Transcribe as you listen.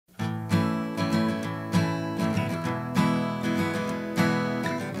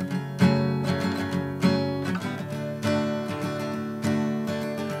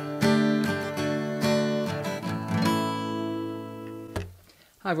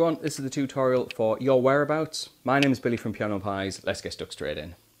Hi everyone, this is the tutorial for Your Whereabouts. My name is Billy from Piano Pies. Let's get stuck straight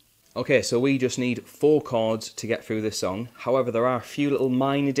in. Okay, so we just need 4 chords to get through this song. However, there are a few little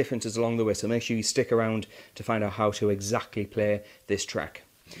minor differences along the way, so make sure you stick around to find out how to exactly play this track.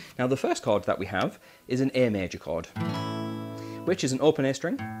 Now, the first chord that we have is an A major chord, which is an open A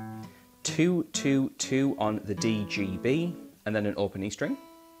string, 2, 2, 2 on the D, G, B, and then an open E string.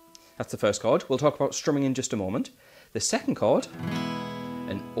 That's the first chord. We'll talk about strumming in just a moment. The second chord,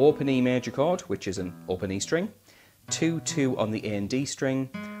 an open E major chord, which is an open E string, 2, 2 on the A and D string,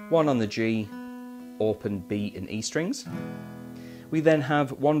 1 on the G, open B and E strings. We then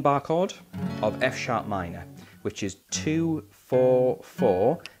have 1 bar chord of F sharp minor, which is 2, 4,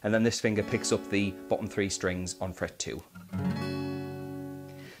 4, and then this finger picks up the bottom 3 strings on fret 2.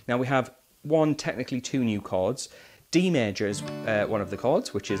 Now we have technically 2 new chords. D major is one of the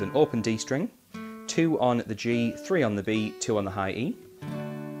chords, which is an open D string, 2 on the G, 3 on the B, 2 on the high E,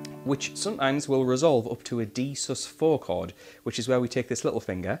 which sometimes will resolve up to a D sus4 chord, which is where we take this little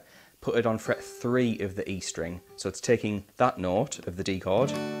finger, put it on fret 3 of the E string. So it's taking that note of the D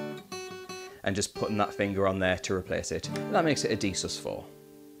chord and just putting that finger on there to replace it. And that makes it a D sus4.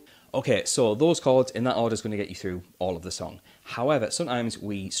 Okay, so those chords in that order is going to get you through all of the song. However, sometimes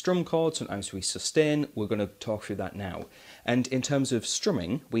we strum chords, sometimes we sustain. We're going to talk through that now. And in terms of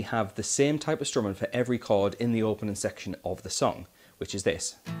strumming, we have the same type of strumming for every chord in the opening section of the song, which is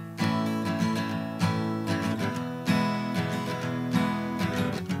this.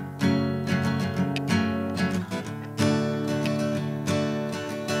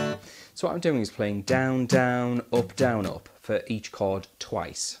 So what I'm doing is playing down, down, up for each chord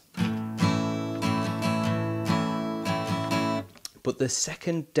twice. But the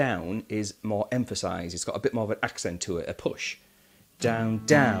second down is more emphasised. It's got a bit more of an accent to it, a push. Down,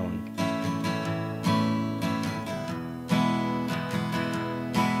 down.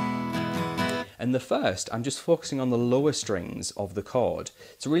 And the first, I'm just focusing on the lower strings of the chord.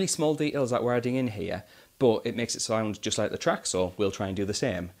 It's really small details that we're adding in here, but it makes it sound just like the track, so we'll try and do the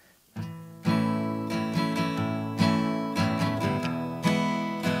same.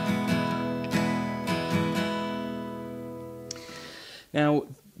 Now,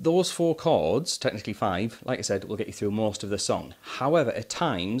 those 4 chords, technically 5, like I said, will get you through most of the song. However, at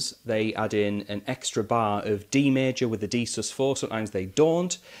times, they add in an extra bar of D major with the D sus4, sometimes they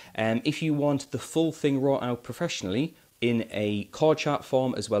don't. If you want the full thing wrote out professionally, in a chord chart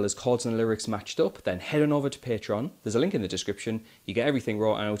form as well as chords and lyrics matched up, then head on over to Patreon. There's a link in the description. You get everything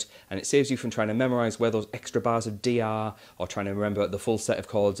wrote out and it saves you from trying to memorise where those extra bars of D are or trying to remember the full set of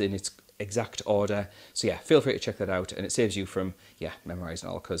chords in its exact order. So yeah, feel free to check that out and it saves you from, memorising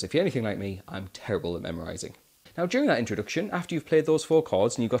all, because if you're anything like me, I'm terrible at memorising. Now during that introduction, after you've played those 4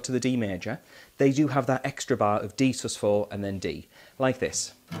 chords and you've got to the D major, they do have that extra bar of D sus4 and then D, like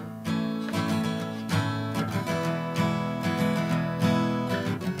this.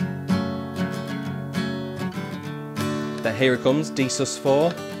 Then here it comes, D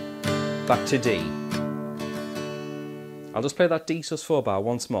sus4, back to D. I'll just play that D sus4 bar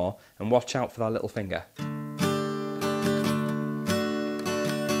once more and watch out for that little finger.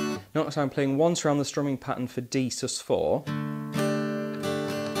 Notice I'm playing once around the strumming pattern for D sus4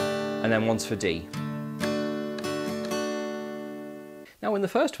 and then once for D. Now in the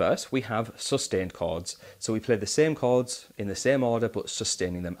first verse we have sustained chords, so we play the same chords in the same order but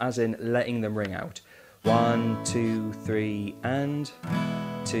sustaining them, as in letting them ring out. 1, 2, 3 and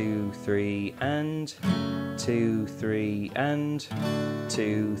 2, 3 and 2, 3 and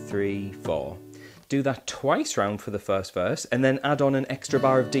 2, 3, 4. Do that twice round for the first verse and then add on an extra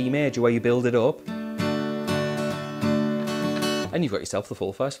bar of D major where you build it up and you've got yourself the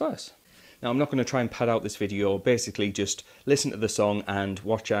full first verse. Now I'm not going to try and pad out this video, basically just listen to the song and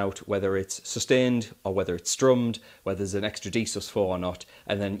watch out whether it's sustained or whether it's strummed, whether there's an extra D sus4 or not,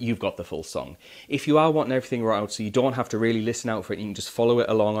 and then you've got the full song. If you are wanting everything right out so you don't have to really listen out for it, you can just follow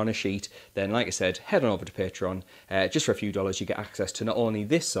it along on a sheet, then like I said, head on over to Patreon. Just for a few dollars you get access to not only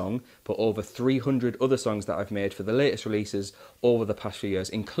this song, but over 300 other songs that I've made for the latest releases over the past few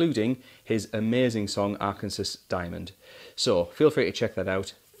years, including his amazing song Arkansas Diamond. So feel free to check that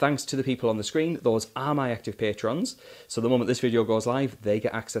out. Thanks to the people on the screen, those are my active patrons. So the moment this video goes live, they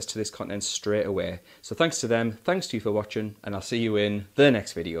get access to this content straight away. So thanks to them, thanks to you for watching, and I'll see you in the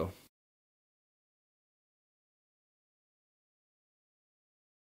next video.